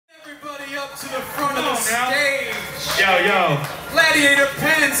up to the front of the stage. Yo. Gladiator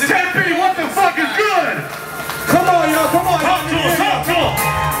Pens and Tempe, what the fuck is good? Come on, y'all, come on. Talk to him.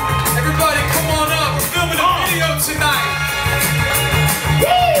 everybody, come on up. We're filming a video tonight.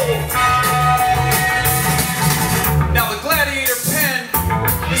 Woo! Now, the Gladiator Pen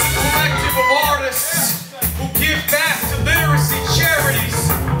is a collective of artists who give back to literacy charities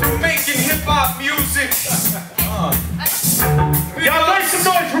through making hip-hop music. Y'all make some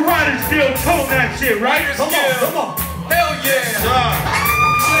noise for Riot still tone that shit, right? Come on. Hell yeah.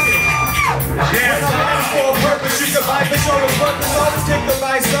 For a purpose, you can buy the show with purpose. Always take the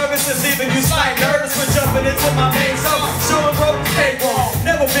right services, leaving you slight nervous for jumping into my main zone. Showing rope, stay wrong.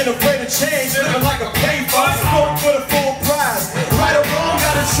 Never been afraid of change, living like a payphone. Going for the full prize. Right or wrong,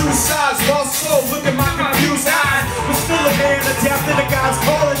 gotta choose sides. Lost soul, look at my confused eyes. But still a man adapting to God's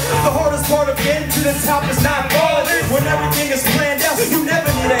calling. The hardest part of getting to the top is not falling. When everything is planned out, you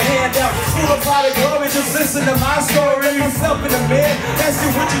never need a handout. Full of pride and glory, just listen to my story. Myself in the mirror, ask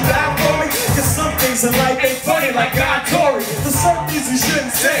you would you die for me? Cause some things in life ain't funny like God Tory. There's certain things you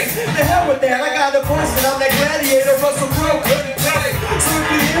shouldn't say. The hell with that, I got a voice and I'm that gladiator Russell Crowe couldn't play. So if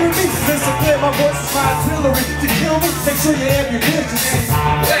you hear me, listen clear, my voice is my artillery. To kill me, make sure you have your business.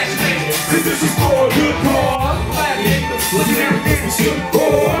 Cause this is for a good cause. Gladiators, legendary things we should go.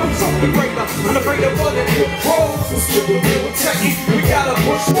 Something greater, unafraid of what it could cause. We're still a real techie, we gotta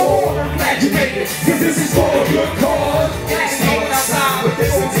push more. Glad you made it, cause this is for a good cause. Ain't no one outside, but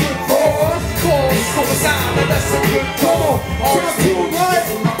this is good cause. Cause for a sign that that's a good cause. Turn to right,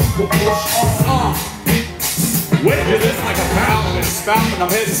 we'll push on. You're this like a pound and spout, and I'm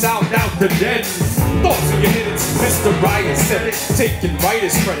heading south out to dead. Thoughts in your head, it's Mr. Riot said it. Taking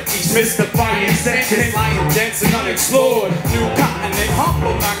writer's credit, each mystifying sentence. Lying dense and unexplored. New continent,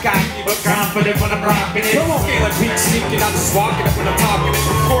 humble, not cocky, but confident when I'm rocking it. Scaling peaks, sneaking, I'm just walking it when I'm talking it.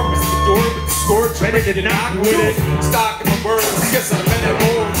 Corpus, the door with the scorch, ready to knock with it. Stocking my words, guess in a minute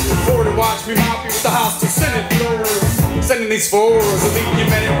more. Forward to watch me mouth with the hostile Senate floors. Sending these fours, I'll leave you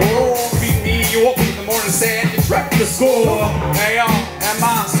men in war. Beat me, you up in the morning, saying you track the score. Hey, and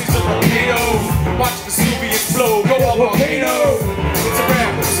mine sees a volcano. Watch Vesuvius flow, go on volcano. It's a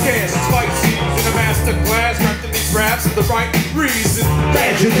rap, it's scarce, it's spicy. In a master class, crafting these raps for the right reason.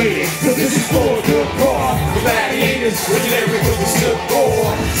 Graduated, cause this is for a good cause. Gladiators, legendary because we stood for.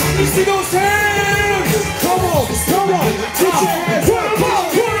 You see those hands? Come on, put your hands up.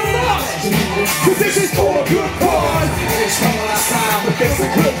 Cause this is for a good cause. It's coming outside, but there's a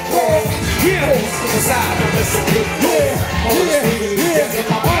good cause. Yeah. Inside, but there's a good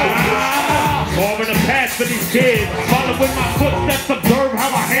Forming a path for these kids. Following my footsteps, observe how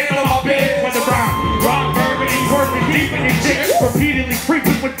I handle my biz. Whether I'm wrong, verbally, working deep in your shit. Repeatedly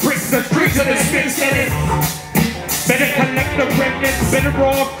creeping with bricks, the streets of the spin centers. Better collect the remnants, better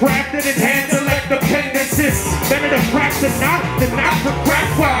all crafted and hand select the pendences. Better to crack the knot than not to crack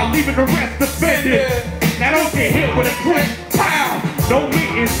while leaving the rest offended. Now don't get hit with a quick pow. No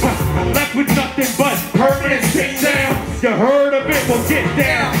meetings, left with nothing but permanent sit down. You heard of it, well get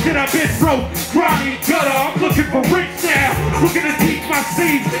down. Shit, I've been broke, grimy gutter. I'm looking for rich now. Looking to teach my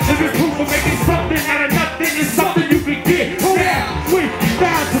seeds. Living proof of making something out of nothing is something you can get now. With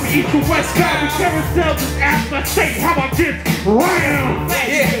styles from east to west side, with carousels and after state. How about this? Round.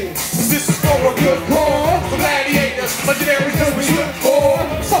 Yeah, this is for a good cause. Gladiators, legendary because we look for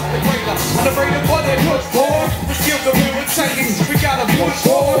something greater. Unafraid of what they push for. The skills that we were taking, we gotta push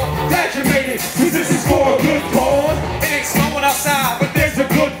for. Glad you made it, cause this is for a good cause. It ain't snowing outside, but There's a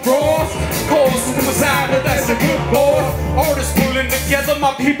good frost. cause from the side, but that's a good cause. Artists pulling together,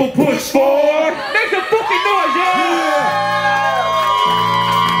 my people push forward. Make some fucking noise,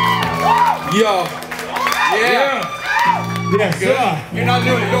 Yo. Yeah. Yes, sir. You're not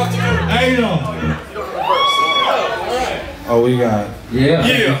doing it, you have to do it. How you doing? Oh, we got it. Yeah.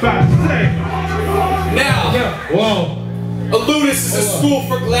 Now, Whoa. Ludus is a school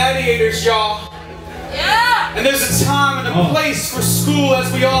for gladiators, y'all. Yeah! And there's a time and a place for school,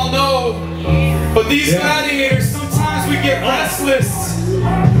 as we all know. But these gladiators, sometimes we get restless.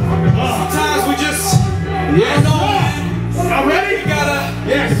 Sometimes we just, I don't know, man. Y'all ready? We gotta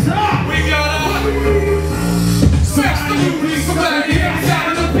smash the movies for gladiators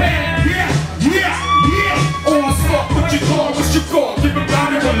out of the pen. Yeah. On spot, what you call, give it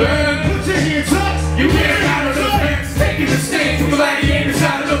down in the land. Put your hands up. You get it out of the pen, taking the stage for gladiators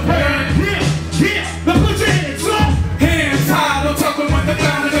out of the pen. Yeah. Now put your hands up. Hands high, no talking when the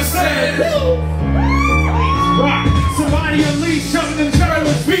ground is said. Right. Somebody unleash something in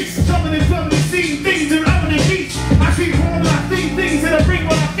journalist beats. Something in front of the scene, things that are on the beach. I see form, I see things that I bring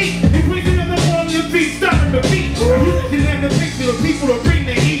on my feet. Increasing in the form, your feet, stopping the beat. You looking at the picture of people to bring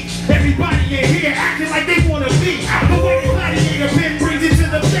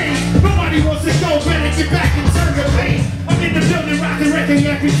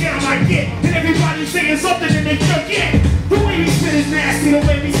nasty, the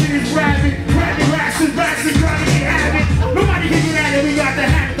way we see this rapping. Rapping racks and trying to get habit. Nobody can get at it, we got the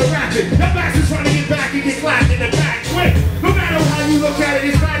habit to rap it. That bastards trying to get back and get clapped in the back. Quick, no matter how you look at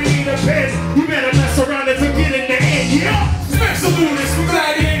it, it's Gladiator Pen. You better mess around and forget in the end, yeah? Smash the lunas, we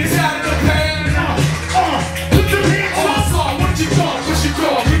gladiators out of the pen. Put your hands on the song, what you got,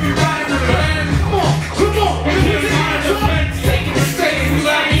 keep you riding the pen. Come on, Put your hands on the pen, taking the stage, we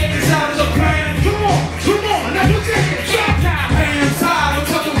gladiators out of the pen. come on, now put your hands up. Hands high, I'm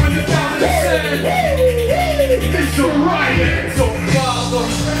talking when you're down in the sand. It's a riot. So father,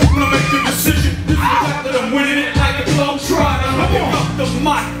 I'm gonna make the decision. This is the fact that I'm winning it like a globetrotter. I'm pick up the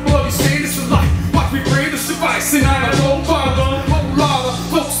mic, well you saying it's a lie. Watch me bring this device and I'm a low father. Whole lot of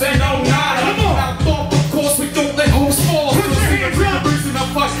folks that know nada. Now thought of course we don't let hoes fall. So see the reason I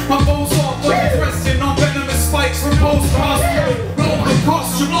fight my foes off. Like pressing on venomous spikes from post cross. Roll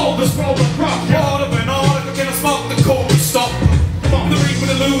across your shoulders, roll across. Harder and harder, we're gonna smoke the cold stuff. The ring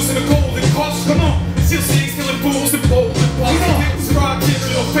with the lose and the golden cost. Come on. Still seeing killing fools and bold and balls. Subscribe,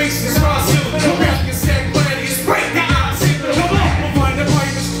 digital faces, rise, killing. The rap is stacked, gladiators, break the odds. Come on, we'll find the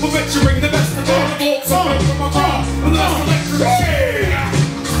brightest. We'll bet you ring the best of all the bolts. I'm from my car, with the best electric.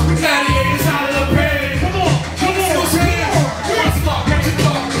 Gladiators out of the pen. Come on, still scared. What's locked, what you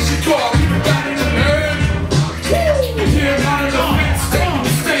thought, what you thought. You got in the pen. Here, out of the pen. Stay on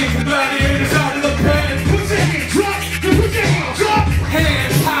the stage. Gladiators out of the pen. Put your hands up. Put your hands up.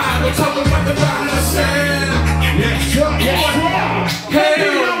 Hands high, don't talk about the ground in the sand. Yes, sir. Hell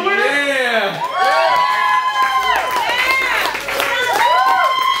yeah!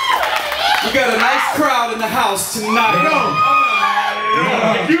 We got a nice crowd in the house tonight.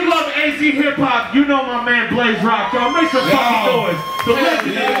 If you love AZ hip hop, you know my man Blaze Rock. Y'all make some fucking noise. The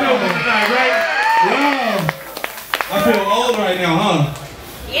legend in the building tonight, right? I feel old right now, huh?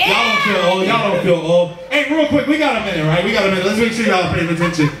 Yeah. Y'all don't feel old. Y'all don't feel old. Hey, real quick, we got a minute, right? We got a minute. Let's make sure y'all paying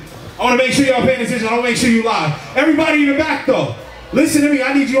attention. I want to make sure y'all paying attention. I want to make sure you live. Everybody in the back, though, listen to me.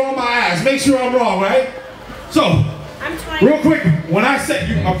 I need you on my ass. Make sure I'm wrong, right? So, real quick, when I say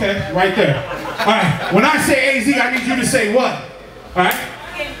you, okay, right there. All right. When I say AZ, I need you to say what? All right.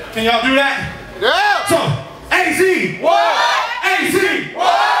 Can y'all do that? Yeah. So, AZ. What? AZ.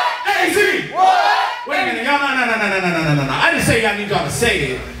 What? AZ. What? Wait a minute, y'all, no. I didn't say I need y'all to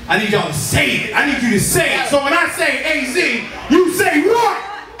say it. I need y'all to say it. I need you to say it. So when I say AZ, you say what?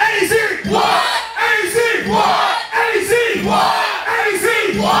 AZ! What? AZ! What? AZ! What? AZ!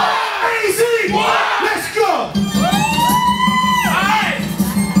 What? AZ! What? Let's go! Alright!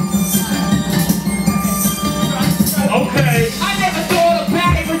 Okay. I never thought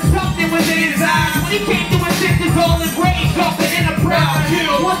about it, but something was in his eyes. When he came to his senses, all in rage, off the enterprise.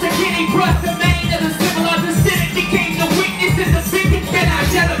 Once again, he brushed the man of the civilized cynic, became the witness and the victim can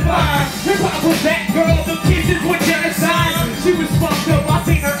identify. Hip hop was that girl, the kisses were genocide. She was fucked up, I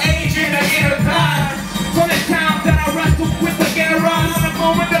seen her age in her inner thighs. From the times that I wrestled with the garage, on the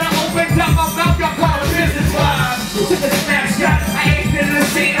moment that I opened up my mouth, y'all call it business live. Took a snapshot, I aced in the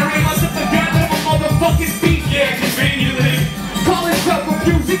scenery, I took the gun to my motherfucking feet, yeah, conveniently. Calling stuff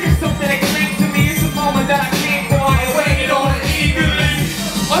confusing is something that clings to me. It's a moment that I can't go, I waited on it eagerly.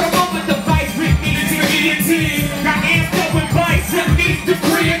 On the moment the vice with me, it's immediately. Got amped up with vice and meets the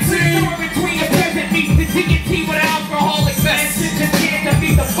creatine. Somewhere between the present meets the TNT with alcoholic medicine. The chance to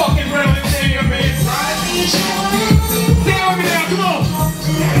beat the fucking realm and sing a man. Stay over there, come on.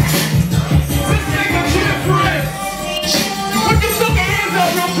 Let's make a difference. Put your fucking hands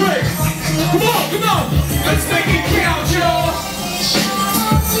up real quick. Come on. Let's make it count, y'all.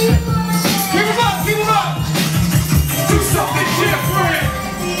 Keep 'em up. Do something different.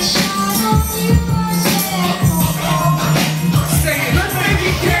 Say it, let's make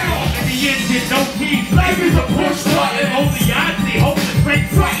it count. In the engine, no keys. Life is a push button. Only Yahtzee, hoping great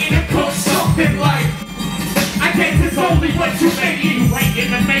trying to cook something like. I guess it's only what you make it. Waiting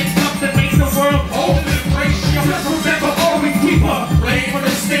to make something, make the world Hold it in ratio. Just remember, always keep up. Blame for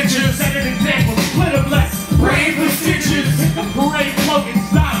the stitches. set an example. Split them left. Brain for stitches. The parade floating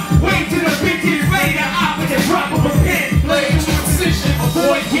stop. Wait till the bitches Ready to opposite drop of a pen. blade to incision.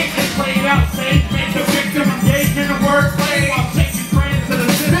 Avoid getting played out. Stage make the victim engage in the wordplay while taking credit to the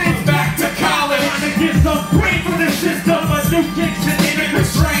system. Then it's back to college. Trying to get some brain for the system. A new kicks and in the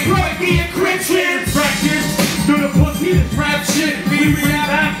strain. Break the encryption. Fractures through the pussy. This rap shit. We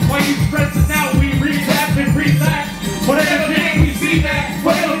react. While you stressing out, we relapse and relax. Whatever thing we see that.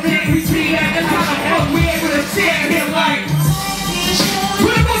 Whatever thing we see that. That's how the hell we able to stand here like.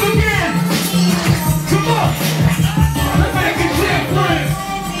 Put it up again. Come on. Let's make it different.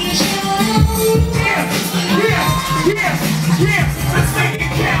 Yeah. Let's make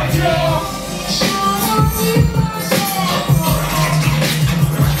it count, y'all.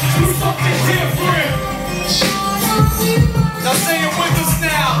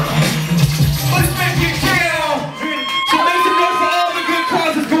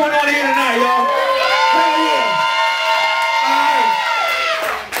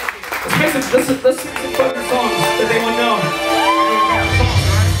 Let's sing some fucking songs that they want to know.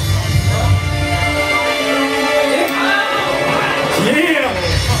 Yeah!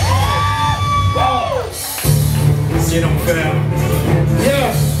 Get him, fam.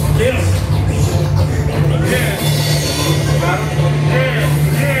 Yeah! Get him! Yeah!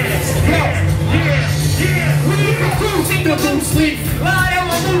 The moon sleep, lie on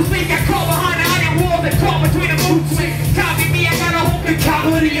my moon sleep. Got caught behind the iron wall that caught between the moon sleep. Copy me, I got a hope and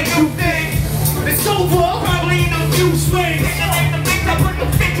copy a new thing. It's over, probably in a few swings. And the mix, I put the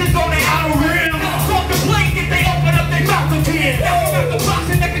bitches on the outer rim. Fuck the blink if they open up their mouth again. Now we got the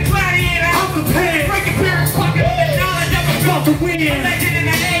boxing like the gladiator out the pen. Breaking parents' pocket with the knowledge I'm about to win. A legend in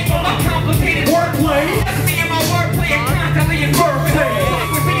an angle, a complicated wordplay. That's me and my wordplay and constantly in birthday.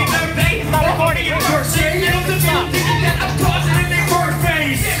 We're singing birthday, not a party in birthday. You know the music that I'm causing in their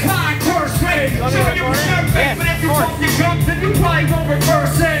birthdays. High curse face, showing you reserve face. But if you talk your guns, then you probably won't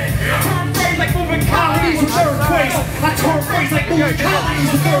reverse it. Turn phrase like moving colonies with earthquakes. I turn phrase like moving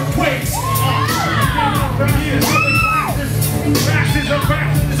colonies with earthquakes. Rashes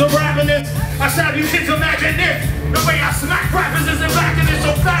are rapping this. I shout you kids imagine this. The way I smack rappers isn't backing it,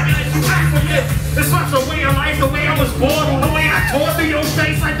 so fabulous you back with this. It's not the way of life, the way I was born, the way I taught me your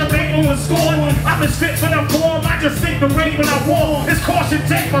face like the paper was scored. I've been fit for the form, I just think the rain when I walk. It's caution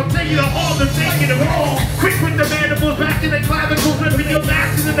tape, I'll tell you the harm to taking it wrong. Quick with the mandibles, back in the clavicles, ripping your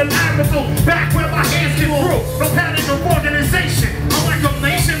asses in the lateral. Back where my hands get through, no panic of organization. I'm like a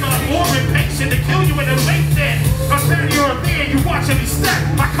nation, but I'm more impatient to kill you in the late then. I'm standing you're a man, you watching me step.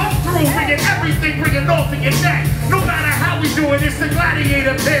 I come through, bringing everything, bringing off in your neck. No matter how we do it, it's the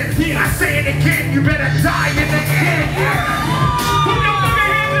Gladiator Pen. I say it again, you better die in the end. Put your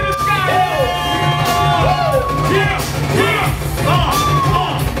fucking hands in the sky. Yeah, yeah.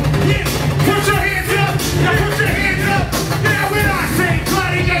 Put your hands up. Now put your hands up. Now when I say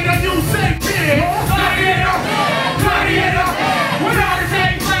Gladiator, you say Pen. Gladiator, Gladiator. When I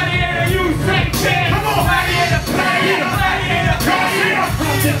say Gladiator, you say Pen. Come on, Gladiator, Gladiator, Gladiator, Gladiator.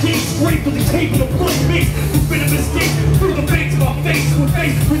 The king straight for the cape of the blood mix. There's been a mistake through the veins of my face with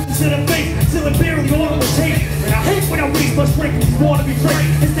to the face, till it barely on the tape. And I hate when I waste my strength when you wanna be great.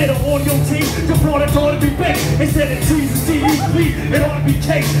 Instead of on your team, your product ought to be baked. Instead of trees and CUP, it ought to be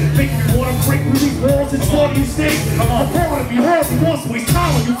cake. Make me wanna break through these walls and slaughter you snakes. I'm proud to be heard, he wants to waste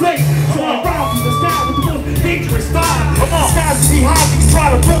time on your face. So I round through the style with the most dangerous style. Skies to see high, you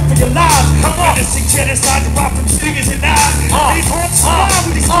try to run for your lives. I'm witnessing genocide derived from stingers and knives. And these hearts survive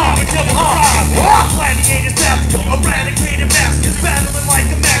with these time and never arrive. Gladiators after eradicated masters, battling like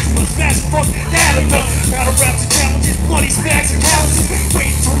a maximum smash from Canada. Battle raps and challenges, bloody smacks and calluses.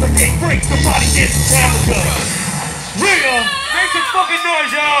 Wait till the day breaks, nobody gets a Metallica. Real! Make some fucking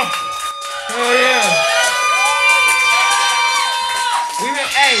noise, y'all! Hell yeah!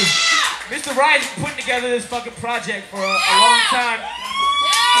 Hey, Mr. Riot's been putting together this fucking project for a long time.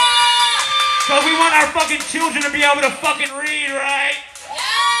 Cause we want our fucking children to be able to fucking read, right?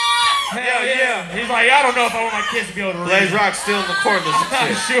 Hell yeah. He's like, I don't know if I want my kids to be able to read. Blaze Rock's still in the corner.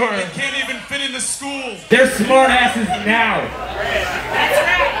 I'm sure. They can't even fit into school. They're smart asses now.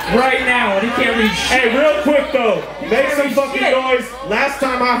 Right now, and he can't read shit. Hey, real quick though, make some fucking noise. Last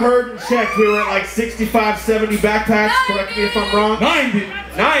time I heard and checked, we were at like 65, 70 backpacks. Correct me if I'm wrong. 90. 90. 90.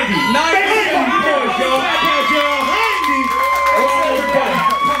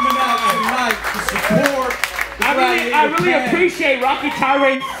 Coming out tonight to support. I really appreciate Rocky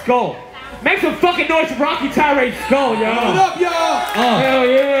Tyrade's skull. Make some fucking noise for Rocky Tyrade's skull, yo. What up, y'all? Hell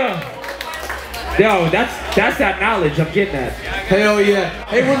yeah. Yo, that's that knowledge. I'm getting that. Hell yeah.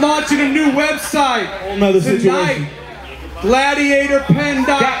 Hey, we're launching a new website Another tonight.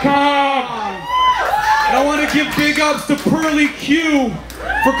 Gladiatorpen.com. And I want to give big ups to Pearly Q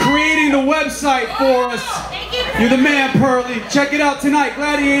for creating the website for us. You're the man, Pearly. Check it out tonight,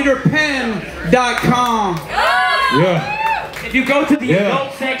 gladiatorpen.com. Yeah. If you go to the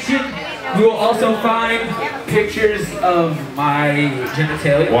adult section, you will also find pictures of my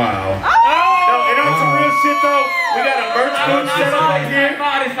genitalia. Wow. Oh! You know some real shit though? We got a merch booth set up here. I'm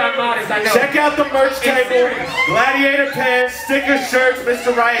modest, I know. Check out the merch table. Gladiator Pen, sticker shirts,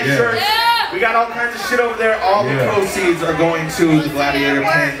 Mr. Riot shirts. We got all kinds of shit over there. All the proceeds are going to the Gladiator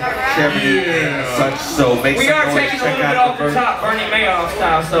Pen charity and such. So make we some are noise. taking a Check little bit out off the top, Bernie Madoff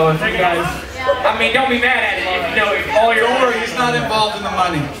style. So if you guys, I mean, don't be mad at it. If you know, if all your Don't worry, he's not involved in the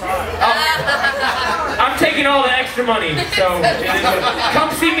money. I'm taking all the extra money. So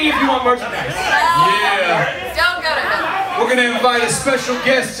come see me if you want merchandise. Yeah. Don't go to hell. We're going to invite a special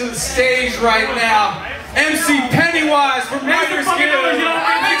guest to the stage right now. MC Pennywise from Writers Guild.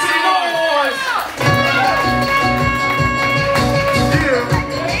 Make some noise.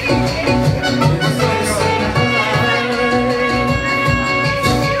 Yeah.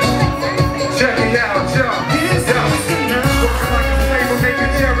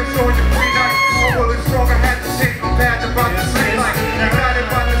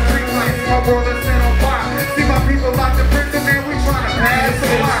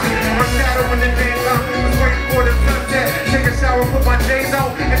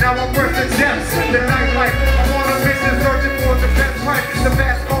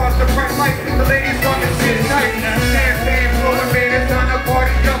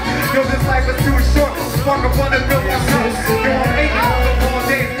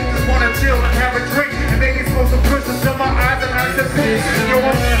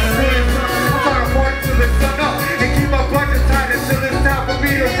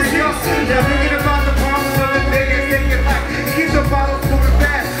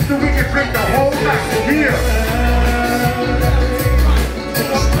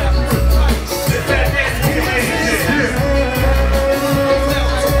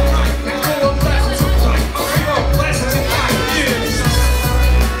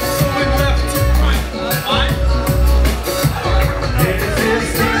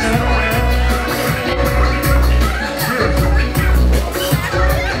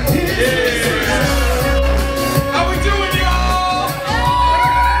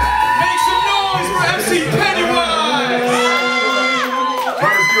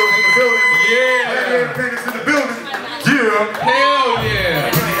 Studios in the building. Yeah. Gladiator Pen is in the building. Yeah. Hell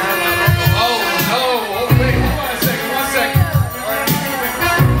yeah. Oh no. Oh, wait, one second.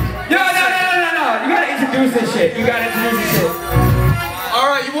 No. You gotta introduce this shit. All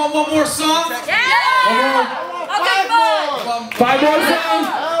right, you want one more song? Five more songs?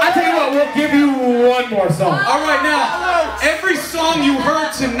 I tell you what, we'll give you one more song. All right, now, every song you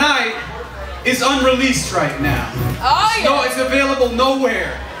heard tonight is unreleased right now. Oh, yeah. No, it's available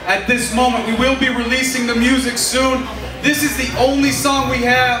nowhere at this moment. We will be releasing the music soon. This is the only song we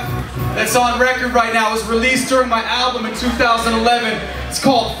have that's on record right now. It was released during my album in 2011. It's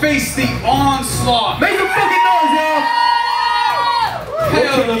called Face the Onslaught. Make some fucking noise, y'all!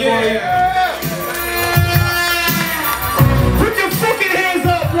 Hell yeah! Put your fucking hands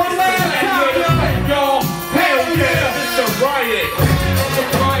up one last time, y'all! Hell yeah! It's a riot.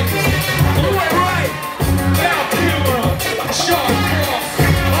 You went right! Now, Killer. Sharp Cross.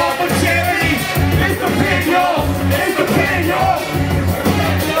 All for charity! It's the pen, y'all! It's the pen, y'all!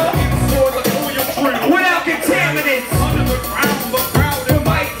 Without contaminants! Under the ground, but proud of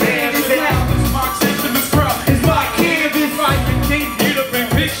my canvas. It's my system is proud. It's my canvas! I can't get up in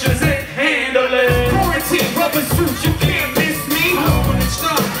pictures and handle it. Quarantine rubber suits, you can't miss me! When it's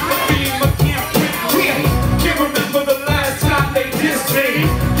time to be my camp with me. Can't remember the last time they dissed me.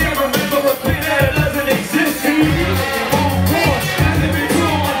 Can't remember a pen that doesn't exist here. On board, hasn't been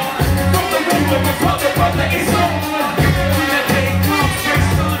torn. From the room of my brother, it's on. When that day comes,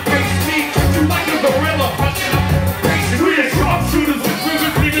 face on, face me. You like a gorilla, punching up the face. We the sharpshooters with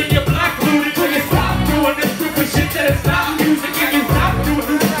ribbons in your black loot until you stop doing this stupid shit that is not music. And you stop doing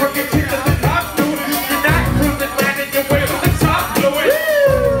this crooked shit that the cops do. You're not cruising, landing your way with the top fluid.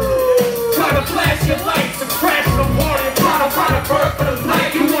 Try to flash your lights and crash the party and try to find a bird for the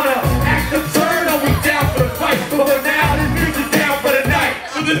night. You wanna act absurd? Are we down for the fight? But for now, this music's down for the night.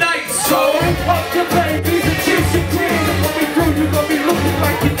 For the night, so Up your babies and kiss your kids. And when we through, you gon' be looking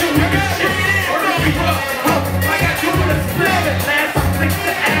like you do your shit. like I do with a split at last. Fix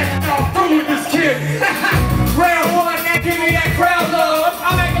the ass and I'll through with this kid. Round one, now give me that crowd love. I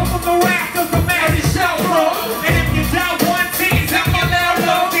make up from the rafters, the massive shout from. And if you down one team, tell me loud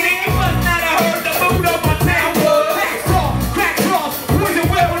love. Then you must not have heard the mood of my town was. Crack cross, who's it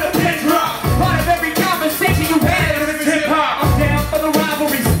well with a pin drop? Part of every conversation you had is hip hop. I'm down for the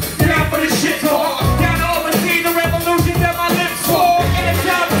rivalries, down for the shit talk. Down to oversee the revolution that my lips for. And the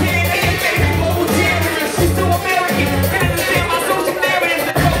top 10, they ain't making global terrorists. She's still American, and understand my social narrative.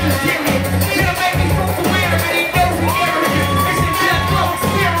 The dope is serious. It'll make me so aware that he knows the arrogant. It's a death row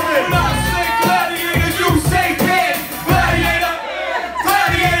experiment. When I say gladiator, you say pen. Gladiator,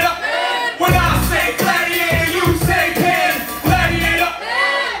 gladiator. When I say gladiator, you say pen. Gladiator,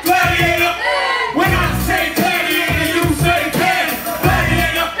 gladiator. When I say gladiator, you say pen.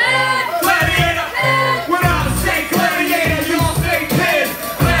 Gladiator, gladiator. When I say gladiator, you say pen.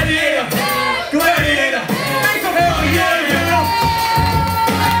 Gladiator, gladiator. Hell yeah, you know.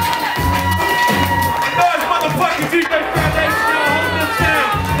 Noise, motherfucking DJ Foundation, y'all hold this down.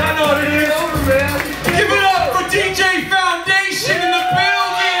 I know what it is. Give it up for DJ Foundation in the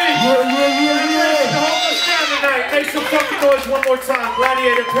building. Hold us down tonight. Make some fucking noise one more time.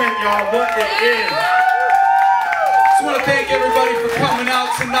 Gladiator Pen, y'all. What it is. Just want to thank everybody for coming out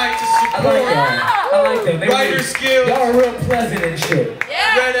tonight to support I like them. Writer's Guild, Y'all are real pleasant and shit.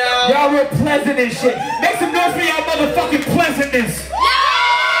 Red Owl. Y'all real pleasant and shit. Make some noise for y'all motherfucking pleasantness.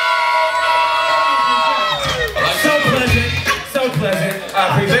 So pleasant. So pleasant. I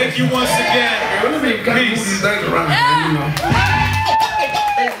appreciate Thank you once again. Peace. Thanks, Ryan. You know.